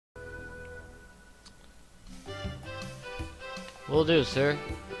Will do, sir.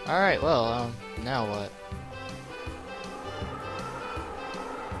 Alright, well, now what?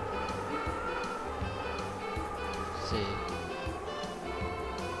 Let's see.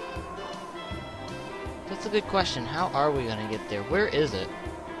 That's a good question. How are we gonna get there? Where is it?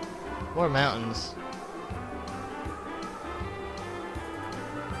 More mountains.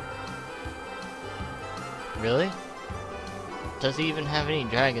 Really? Does he even have any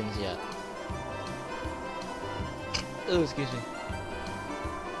dragons yet? Oh, excuse me.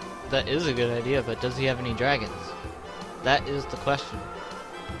 That is a good idea, but does he have any dragons? That is the question.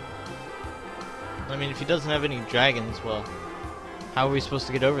 I mean, if he doesn't have any dragons, well, how are we supposed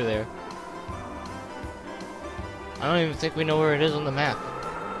to get over there? I don't even think we know where it is on the map.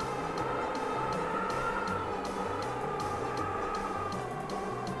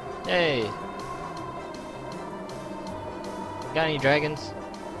 Hey! Got any dragons?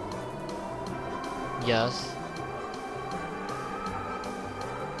 Yes.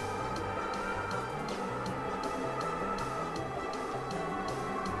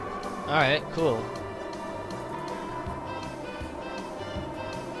 Alright, cool.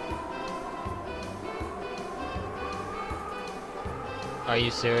 Are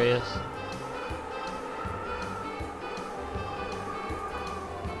you serious?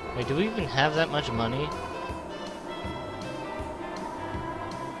 Wait, do we even have that much money?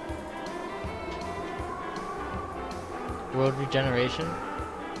 World regeneration?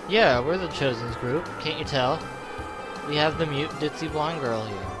 Yeah, we're the Chosen's group, can't you tell? We have the mute ditzy blonde girl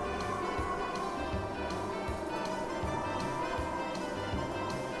here.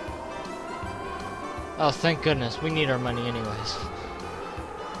 Oh, thank goodness, we need our money anyways.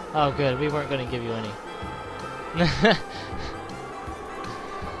 Oh good, we weren't gonna give you any.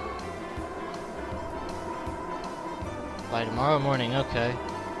 By tomorrow morning, okay.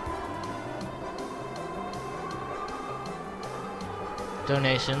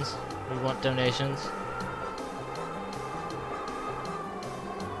 Donations. We want donations.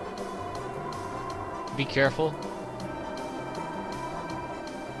 Be careful.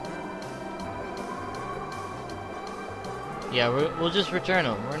 Yeah, we'll just return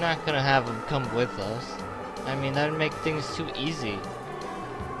them. We're not gonna have them come with us. I mean, that would make things too easy.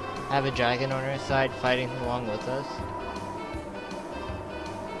 Have a dragon on our side fighting along with us.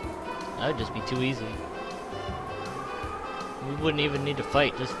 That would just be too easy. We wouldn't even need to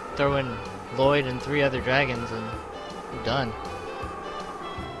fight. Just throw in Lloyd and 3 other dragons and we're done.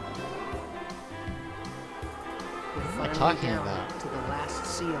 What am I talking about? To the last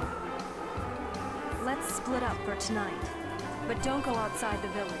seal. Let's split up for tonight. But don't go outside the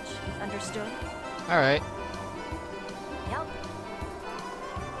village. Understood? Alright. Yep.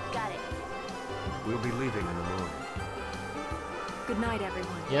 Got it. We'll be leaving in the morning. Good night,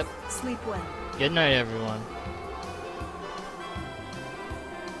 everyone. Yep. Sleep well. Good night, everyone.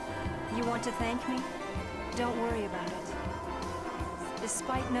 You want to thank me? Don't worry about it.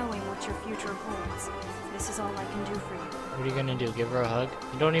 Despite knowing what your future holds, this is all I can do for you. What are you gonna do? Give her a hug?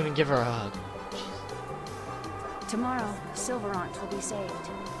 You don't even give her a hug. Tomorrow, Silverant will be saved.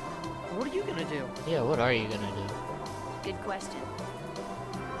 What are you gonna do? Yeah, what are you gonna do? Good question.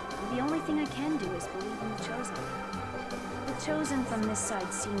 The only thing I can do is believe in the Chosen. The Chosen from this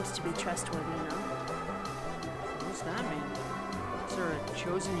side seems to be trustworthy enough. What's that mean? Is there a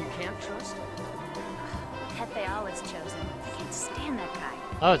Chosen you can't trust? Tetheala's Chosen. I can't stand that guy.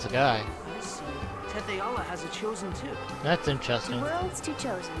 Oh, it's a guy. I see. Tetheala has a Chosen too. That's 2 interesting. worlds, 2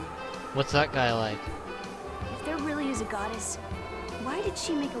 Chosen. What's that guy like? If there really is a goddess, why did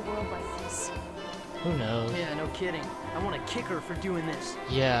she make a world like this? Who knows? Yeah, no kidding. I want to kick her for doing this.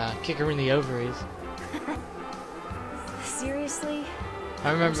 Yeah, kick her in the ovaries. Seriously?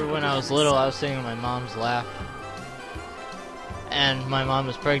 I remember when I was little, I was sitting in my mom's lap. And my mom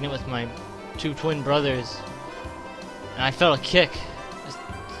was pregnant with my 2 twin brothers. And I felt a kick. This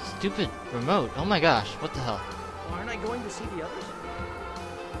stupid remote. Oh my gosh, what the hell? Well, aren't I going to see the others?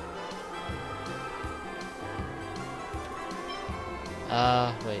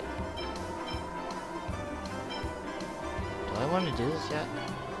 Wait. Do I want to do this yet?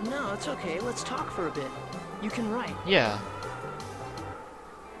 No, it's okay. Let's talk for a bit. You can write. Yeah.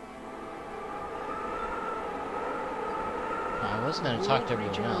 I was gonna talk to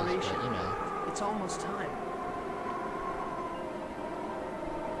everyone else, but you know. It's almost time.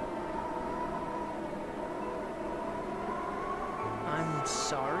 I'm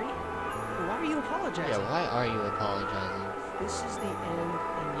sorry? Why are you apologizing? Yeah, why are you apologizing? This is the end,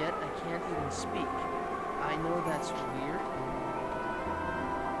 and yet I can't even speak. I know that's weird.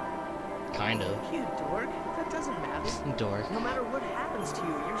 Kind of. You dork. That doesn't matter. Dork. No matter what happens to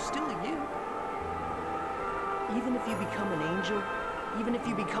you, you're still you. Even if you become an angel, even if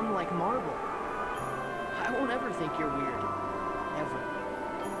you become like marble, I won't ever think you're weird. Ever.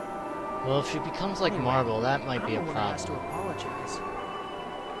 Well, if she becomes like Anyway, marble, that might be a I'm the one who has to problem. apologize.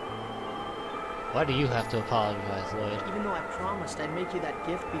 Why do you have to apologize, Lloyd? Even though I promised I'd make you that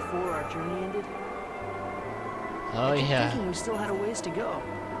gift before our journey ended. Oh I kept yeah. thinking we still had a ways to go.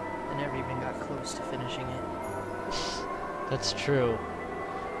 I never even got close to finishing it. That's true.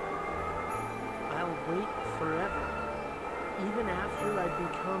 I'll wait forever. Even after I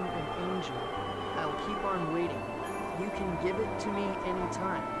become an angel, I'll keep on waiting. You can give it to me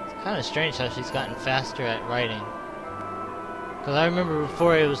anytime. It's kind of strange how she's gotten faster at writing. Because I remember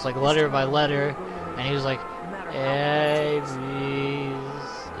before it was like letter by letter, and he was like, No matter how A, long it takes. B's,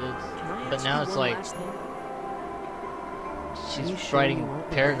 Can I but ask now you it's one like last thing? Are you she's sure you writing won't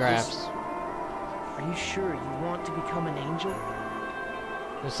regret paragraphs this? Are you sure you want to become an angel?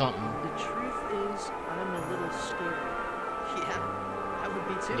 or something. The truth is, I'm a little scared. Yeah, I would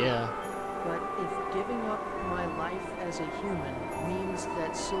be too. Yeah. But if giving up my life as a human means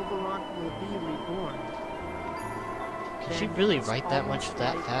that Silverant will be reborn, Can she then really it's write that much almost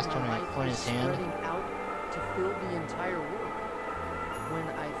that like fast when my I life point is his hand? spreading out to fill the entire world. When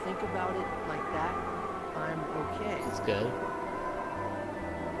I think about it like that, I'm okay. It's good.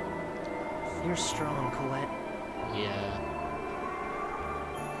 You're strong, Colette. Yeah.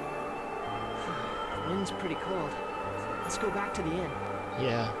 The wind's pretty cold. Let's go back to the inn.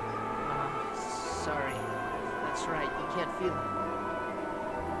 Yeah. Sorry. That's right, you can't feel it.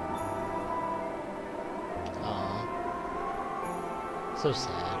 Aw. So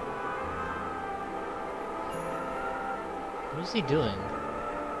sad. What is he doing?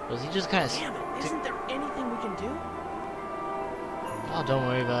 Was he just kind of... Damn it, isn't there anything we can do? Oh, don't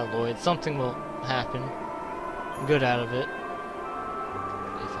worry about it, Lloyd. Something will happen. Good out of it.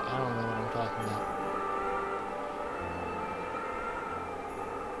 If I don't know what I'm talking about.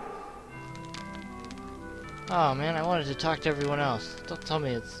 Oh man, I wanted to talk to everyone else. Don't tell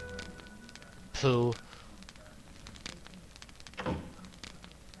me it's poo.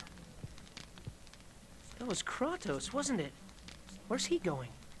 That was Kratos, wasn't it? Where's he going?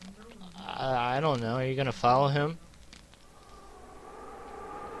 I don't know. Are you gonna follow him?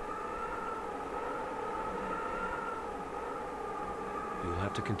 You'll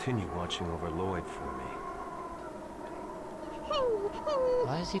have to continue watching over Lloyd for me.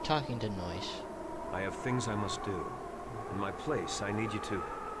 Why is he talking to Noise? I have things I must do. In my place, I need you to...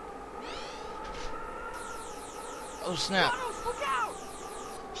 Oh snap!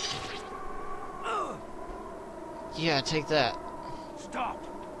 Yeah, take that. Stop!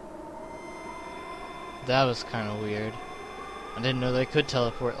 That was kind of weird. I didn't know they could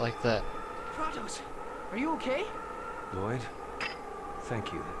teleport like that. Kratos, are you okay? Lloyd,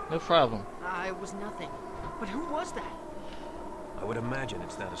 thank you. No problem. It was nothing. But who was that? I would imagine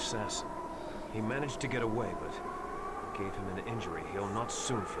it's that assassin. He managed to get away, but gave him an injury he'll not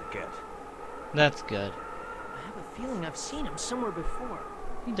soon forget. That's good. I have a feeling I've seen him somewhere before.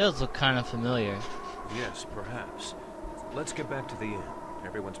 He does look kind of familiar. Yes, perhaps. Let's get back to the inn.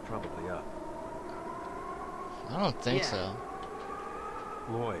 Everyone's probably up. I don't think Yeah. so.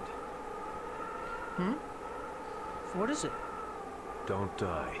 Lloyd, What is it? don't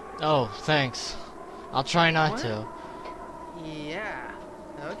die. Oh, thanks. I'll try not What? to. Yeah.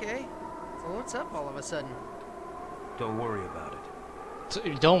 Okay. Well, what's up all of a sudden? Don't worry about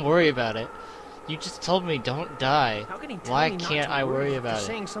it. Don't worry about it. You just told me don't die. How can he tell Why me not can't to I worry for about it?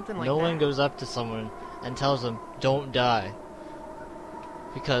 saying something like No that? one goes up to someone and tells them don't die.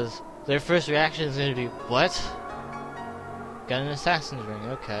 Because their first reaction is going to be, what? Got an assassin's ring,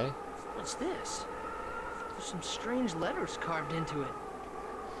 okay. What's this? There's some strange letters carved into it.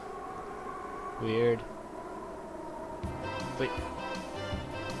 Weird. But,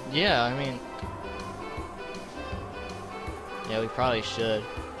 yeah, I mean... Yeah, we probably should.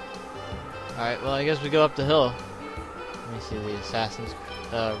 Alright, well, I guess we go up the hill. Let me see the assassin's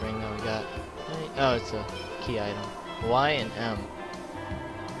ring that we got. Oh, it's a key item. Y and M.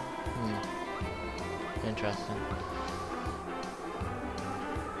 Interesting.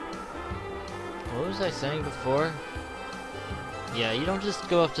 What was I saying before? Yeah, you don't just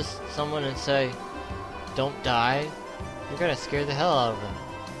go up to someone and say, don't die. You're gonna scare the hell out of them.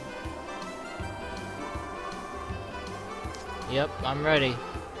 Yep, I'm ready.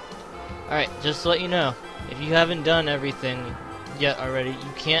 Alright, just to let you know, if you haven't done everything yet already,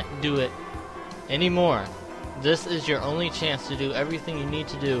 you can't do it anymore. This is your only chance to do everything you need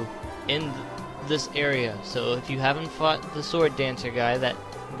to do in this area. So if you haven't fought the sword dancer guy, that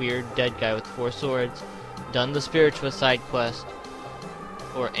weird dead guy with 4 swords, done the spiritual side quest,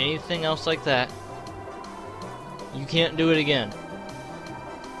 or anything else like that, You can't do it again.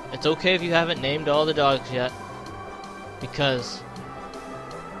 It's okay if you haven't named all the dogs yet, because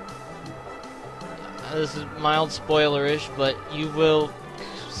this is mild spoilerish, but you will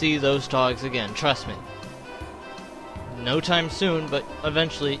see those dogs again, trust me. No time soon, but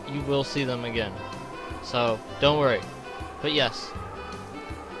eventually you will see them again. So, don't worry. But yes,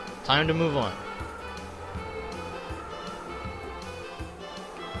 time to move on.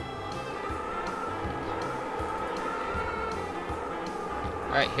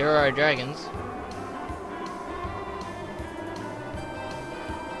 Alright, here are our dragons.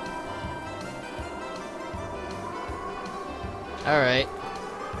 Alright.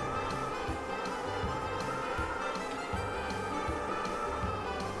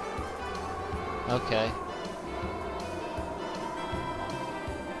 Okay.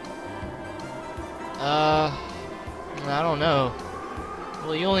 I don't know.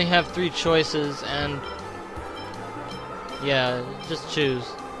 Well, you only have 3 choices, and yeah, just choose.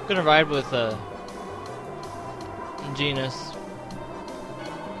 I'm gonna ride with Genus.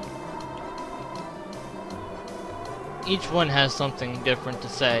 Each one has something different to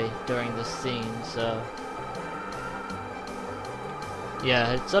say during this scene, so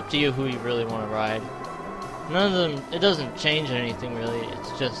yeah, it's up to you who you really want to ride. None of them, it doesn't change anything really,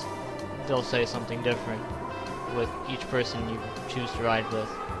 it's just they'll say something different with each person you choose to ride with.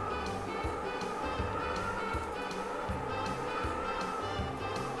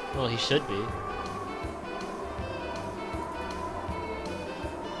 Well, he should be.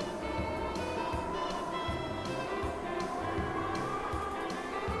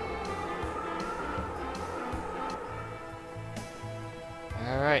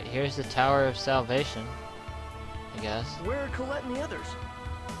 Alright, here's the Tower of Salvation, I guess. Where are Colette and the others?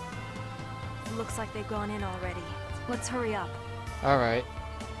 Looks like they've gone in already. Let's hurry up. Alright.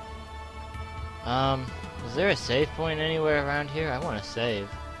 Is there a save point anywhere around here? I want to save.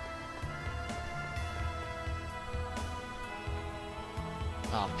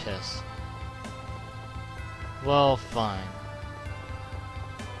 Oh, piss. Well, fine.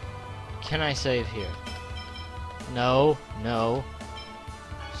 Can I save here? No, no.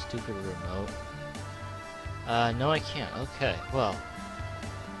 Stupid remote. No I can't. Okay, well.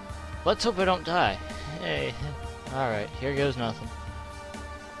 Let's hope I don't die. Hey. Alright, here goes nothing.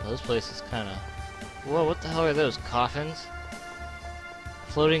 Those places kinda... Whoa, what the hell are those? Coffins?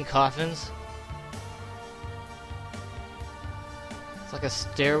 Floating coffins? It's like a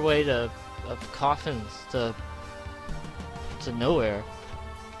stairway of coffins to nowhere.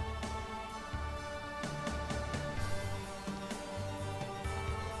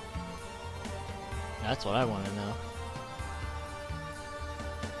 That's what I want to know.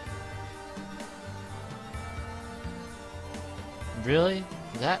 Really?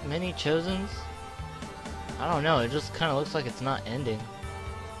 That many Chosens? I don't know, it just kind of looks like it's not ending.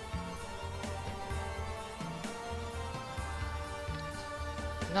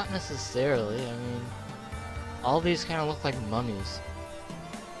 Not necessarily, I mean... All these kind of look like mummies.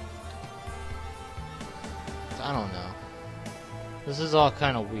 I don't know. This is all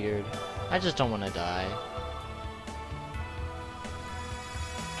kind of weird. I just don't want to die.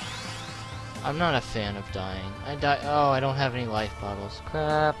 I'm not a fan of dying. Oh, I don't have any life bottles.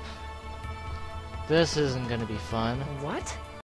 Crap. This isn't gonna be fun. What?